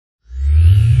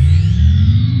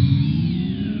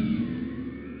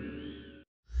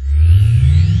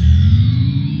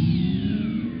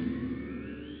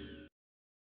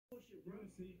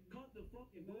Cut the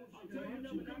fucking bullshit. I'm telling you,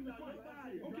 never knocked out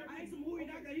nobody. Okay. I asked him who he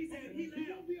knocked out. He said he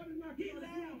laughed. He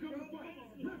laughed, bro.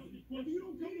 If you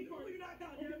don't come to fight, who you knocked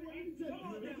out, Devin? Come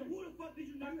on, Devin. Who the fuck did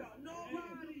you knock out?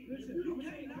 Nobody. You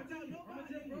can't knock out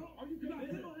nobody, bro. You got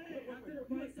little head.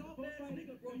 You a soft ass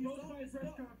nigga, bro. You soft as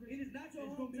fuck. It is not your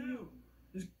hometown.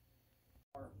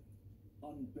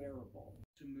 Unbearable.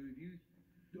 To move, you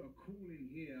are calling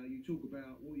here, you talk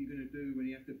about what you're going to do when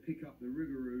you have to pick up the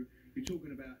Rougarou. You're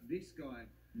talking about this guy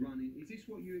running. Is this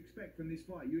what you expect from this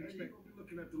fight? You expect? You're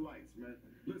looking at the lights, man.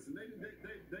 Listen, they did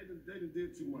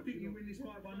too much. I think you win this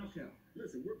fight by knockout.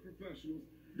 Listen, we're professionals.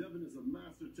 Devin is a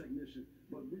master technician,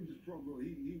 but Regis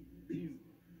Prograis, he's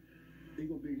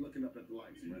gonna be looking up at the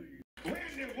lights, man.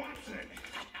 Randy Watson.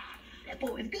 That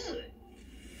boy is good.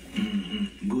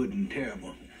 Good and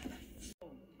terrible.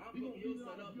 I'm fucking your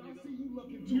son up, nigga. I see you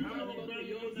looking too. I'm fucking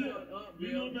your son up,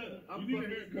 nigga. I'm fucking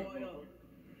this boy up.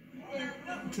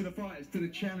 To the fighters, to the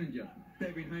challenger,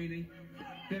 Devin Haney.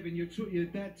 Devin, your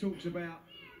dad talks about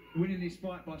winning this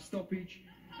fight by stoppage.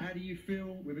 How do you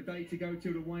feel with a day to go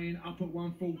till the weigh-in, up at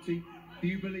 140? Do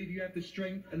you believe you have the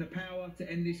strength and the power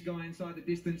to end this guy inside the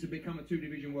distance and become a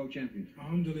two-division world champion?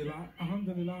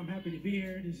 Alhamdulillah, I'm happy to be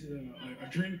here. This is a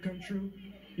dream come true.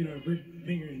 You know,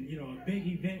 bringing a big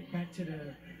event back to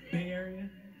the Bay Area,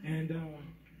 and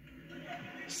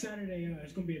Saturday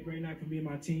it's gonna be a great night for me and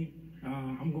my team.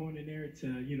 I'm going in there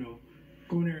to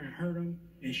go in there and hurt him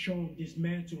and show him,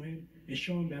 dismantle him, and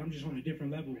show him that I'm just on a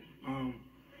different level.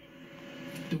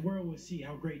 The world will see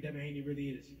how great Devin Haney really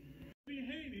is.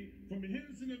 Haney from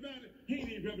Henderson, Nevada,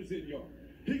 Haney represent y'all.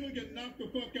 He gonna get knocked the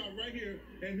fuck out right here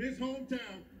in his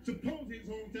hometown, supposedly his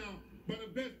hometown, by the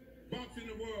best boxer in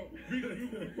the world, Regis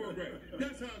Prograis.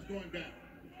 That's how it's going down.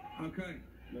 Okay.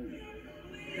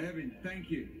 Evan, thank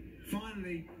you.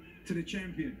 Finally, to the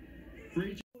champion.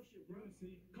 Regis.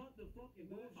 Cut the fucking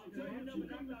bullshit. I'm telling you, never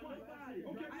knocked out nobody.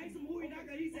 Okay. I asked him who he knocked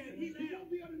out. He said he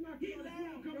laughed. He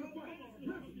laughed, bro.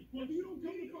 If you don't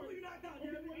come to fight, who you knocked out,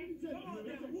 Devin? Come on,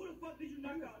 Devin. Who the fuck did you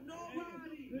knock out?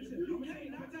 Nobody. You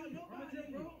can't knock out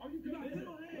nobody, bro. You got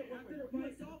little head. You a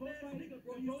soft ass nigga,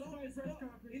 bro. You soft as fuck.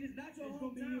 It is not your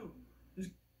hometown.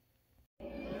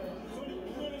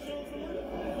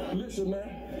 listen,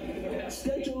 man.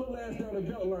 Skate your little ass down the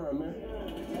belt line, man.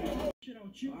 Shit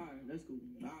on you. All right, let's go.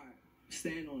 All right.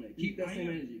 Stand on it. Keep that same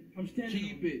energy. I'm standing.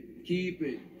 Keep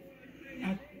it.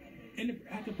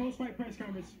 At the post-fight press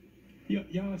conference,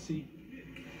 y'all see.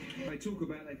 They talk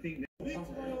about, they think that. Hey,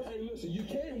 listen, you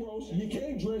can't roast, you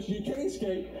can't dress, you can't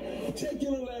skate. Take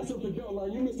your little ass up the belt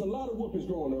line. You missed a lot of whoopings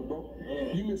growing up, bro.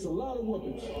 You missed a lot of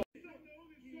whoopings.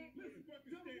 I'm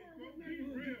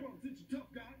from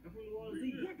New Orleans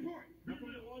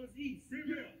East.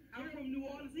 I'm from New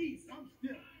Orleans East. I'm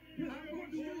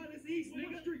from New Orleans East,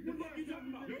 nigga. What the fuck you talking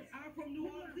about? I'm from New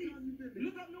Orleans East.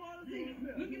 Look up New Orleans East.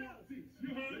 Look it up.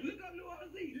 Look up New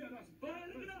Orleans East. Look it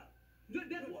up.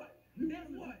 That's what?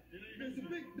 That's what? It's a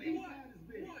big B-side is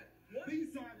big. What?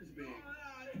 B-side is big.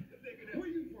 Where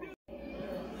you from?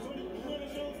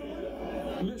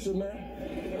 Listen,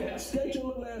 man. Skate your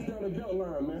little ass down the belt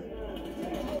line, man.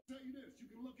 I'll tell you this, you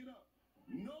can look it up.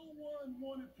 No one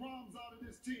wanted problems out of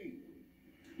this team.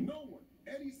 No one.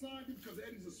 Eddie signed it because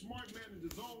Eddie's a smart man and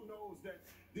the zone knows that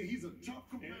he's a tough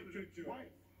competitor. Right?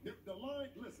 The line,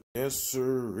 listen. Yes,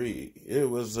 sirree. It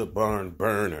was a barn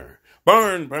burner.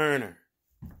 Barn burner.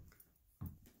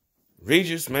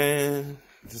 Regis, man,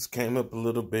 just came up a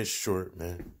little bit short,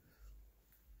 man.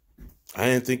 I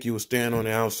didn't think you would stand on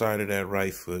the outside of that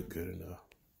right foot good enough.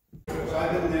 So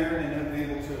I've been there and I've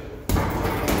been able to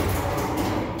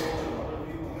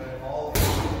all I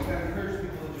encourage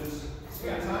people to just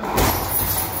spend time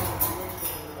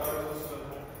regardless of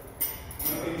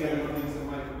maybe things that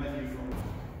might prevent you from.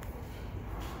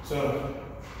 So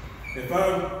if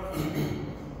I'm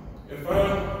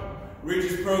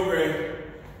Regis Prograis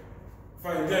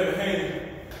fighting Devin Haney,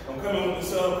 I'm coming with the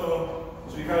cell phone,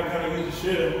 so you gotta kind of use the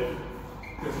shield.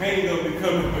 Because Haney gonna be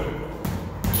coming with it.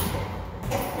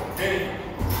 Haney.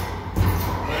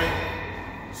 Right?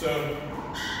 So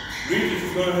Regis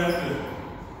is gonna have to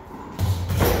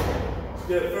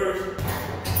step first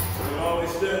and always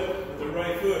step with the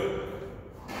right foot.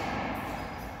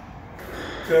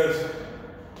 Because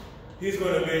he's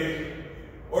gonna be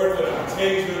orthodox.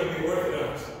 Haney's gonna be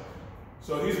orthodox.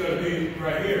 So he's gonna be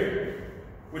right here.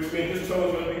 Which means his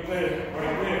toe's gonna be planted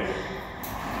right there.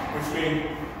 Which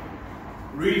means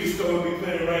Regis is going to be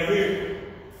playing right here.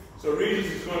 So Regis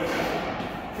is going to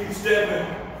have to keep stepping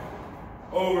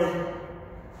over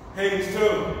Haney's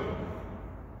toe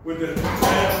with the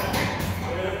tap,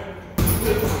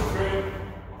 flip, straight.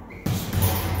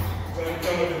 So I'm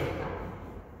coming in.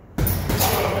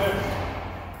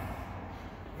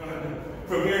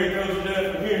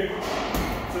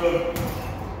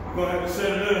 gonna have to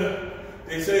set it up.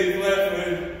 They say he's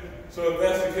flat-footed, so if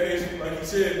that's the case, like you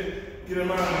said, get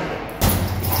him out of here.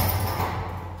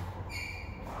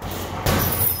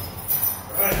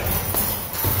 Right.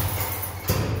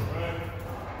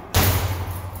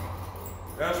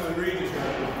 That's what Regis got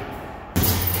to do.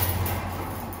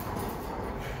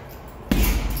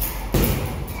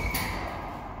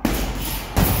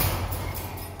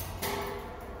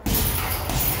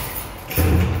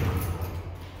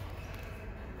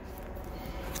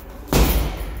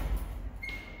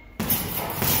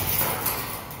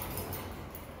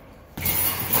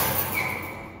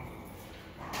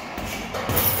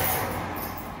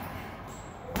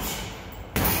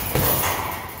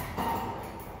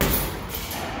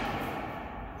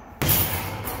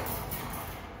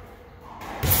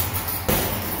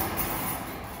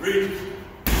 Regis.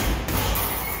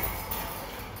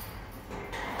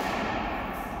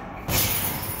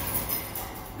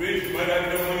 Regis, might not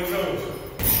get up on your toes.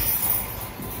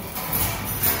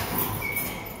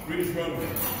 Regis, run.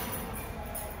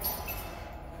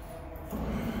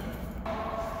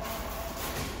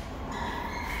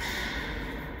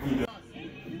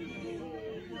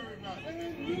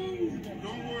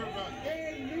 Don't worry about it.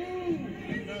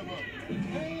 Never.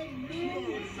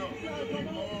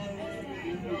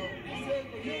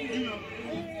 You already know.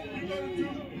 You know the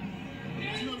truth.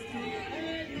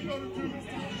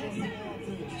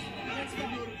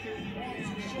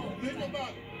 Think about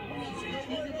it.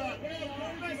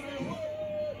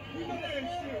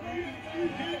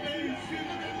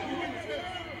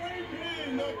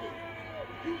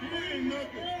 He ain't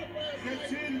nothing. That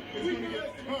chin is going to get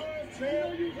tough. That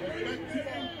chin is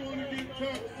going to get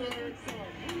tough, sir.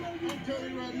 I'm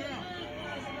telling you right now.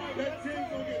 That chin's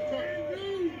going to get tough.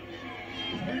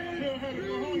 You don't have the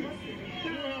cojones.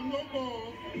 You don't have no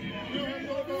balls. You don't have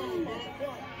no balls,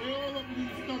 bro. They're all up in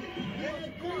your stomach. They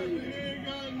ain't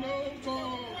got no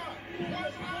balls. You know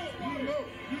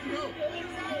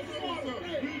what's up.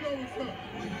 You know what's up.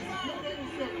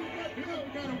 He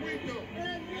looking kind of weak, though.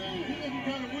 He looking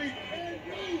kind of weak.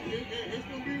 It's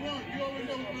going to be one. You already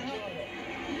know what's going to happen.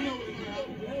 You know what's going to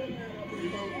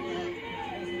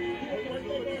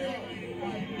happen.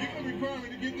 He's going to be crying to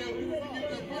get that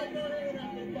fight.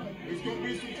 It's going to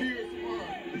be some tears tomorrow.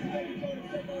 It's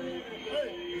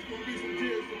going to be some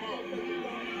tears tomorrow. I'm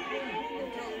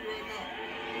telling you right now.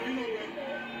 You know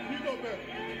better. You know better.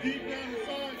 Deep down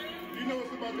inside, you know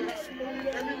what's about to happen.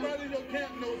 Everybody in your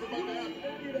camp knows what's about to happen.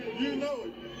 You know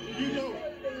it. You know it.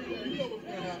 You know what's going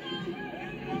to happen.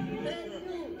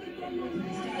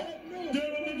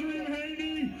 Devin the Dream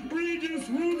Haney, Regis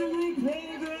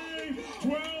Prograis,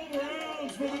 12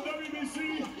 rounds for the WBC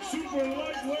Super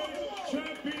Lightweight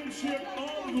Championship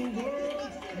of the World.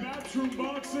 Matchroom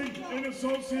Boxing in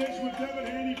association with Devin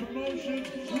Haney Promotions,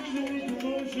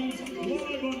 Promotions,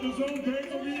 live on the Zone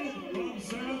pay-per-view from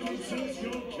San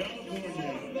Francisco,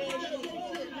 California.